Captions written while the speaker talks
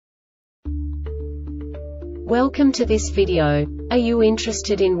Welcome to this video. Are you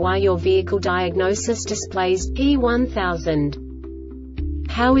interested in why your vehicle diagnosis displays P1000?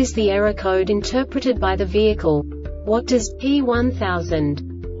 How is the error code interpreted by the vehicle? What does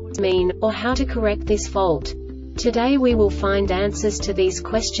P1000 mean, or how to correct this fault? Today we will find answers to these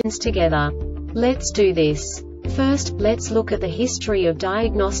questions together. Let's do this. First, let's look at the history of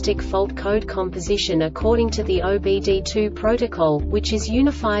diagnostic fault code composition according to the OBD II protocol, which is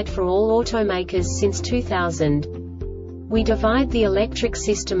unified for all automakers since 2000. We divide the electric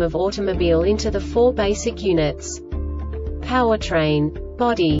system of automobile into the four basic units: powertrain,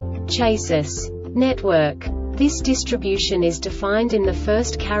 body, chassis, network. This distribution is defined in the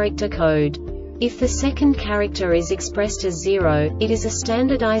first character code. If the second character is expressed as 0, it is a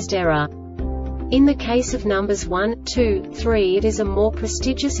standardized error. In the case of numbers 1, 2, 3, it is a more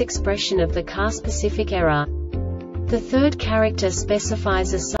prestigious expression of the car-specific error. The third character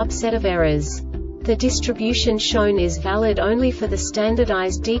specifies a subset of errors. The distribution shown is valid only for the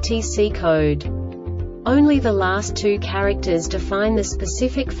standardized DTC code. Only the last two characters define the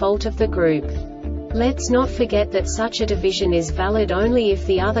specific fault of the group. Let's not forget that such a division is valid only if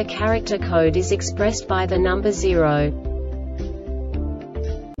the other character code is expressed by the number 0.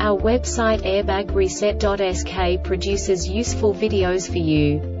 Our website airbagreset.sk produces useful videos for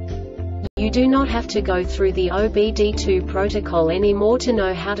you. You do not have to go through the OBD II protocol anymore to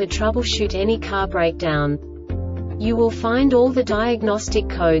know how to troubleshoot any car breakdown. You will find all the diagnostic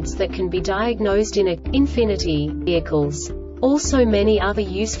codes that can be diagnosed in Infinity vehicles. Also many other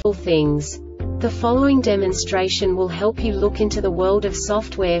useful things. The following demonstration will help you look into the world of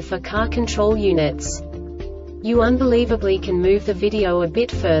software for car control units. You unbelievably can move the video a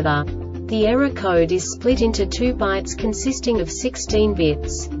bit further. The error code is split into 2 bytes consisting of 16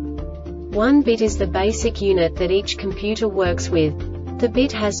 bits. 1 bit is the basic unit that each computer works with. The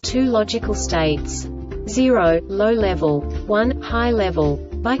bit has 2 logical states: 0, low level, 1, high level.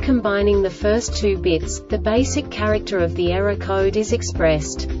 By combining the first 2 bits, the basic character of the error code is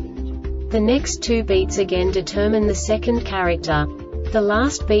expressed. The next 2 beats again determine the second character. The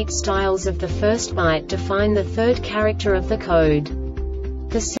last beat styles of the first byte define the third character of the code.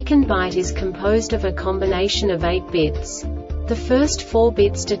 The second byte is composed of a combination of 8 bits. The first 4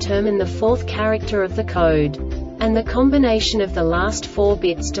 bits determine the fourth character of the code. And the combination of the last 4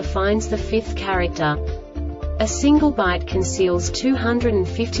 bits defines the fifth character. A single byte conceals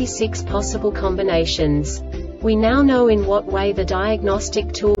 256 possible combinations. We now know in what way the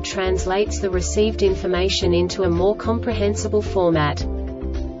diagnostic tool translates the received information into a more comprehensible format.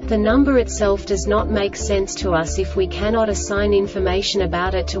 The number itself does not make sense to us if we cannot assign information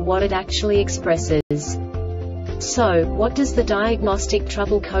about it to what it actually expresses. So, what does the Diagnostic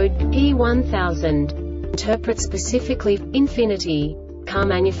Trouble Code P1000 interpret specifically for Infinity car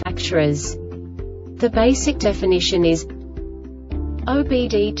manufacturers? The basic definition is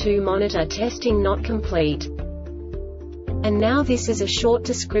OBD II monitor testing not complete. And now this is a short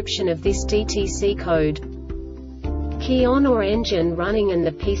description of this DTC code. Key on or engine running and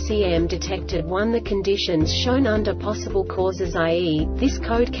the PCM detected 1. The conditions shown under possible causes, i.e., this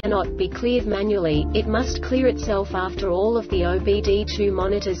code cannot be cleared manually, it must clear itself after all of the OBD II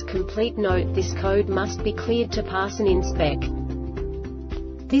monitors complete. Note: this code must be cleared to pass an Inspec.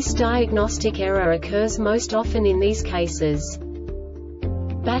 This diagnostic error occurs most often in these cases: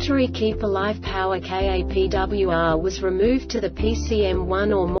 battery keep alive power KAPWR was removed to the PCM.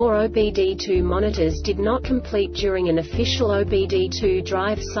 1 or more OBD II monitors did not complete during an official OBD II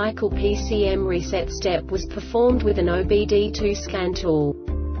drive cycle. PCM reset step was performed with an OBD II scan tool.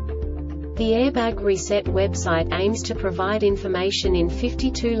 The Airbag Reset website aims to provide information in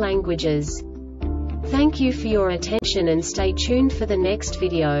 52 languages. Thank you for your attention and stay tuned for the next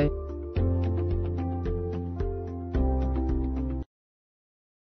video.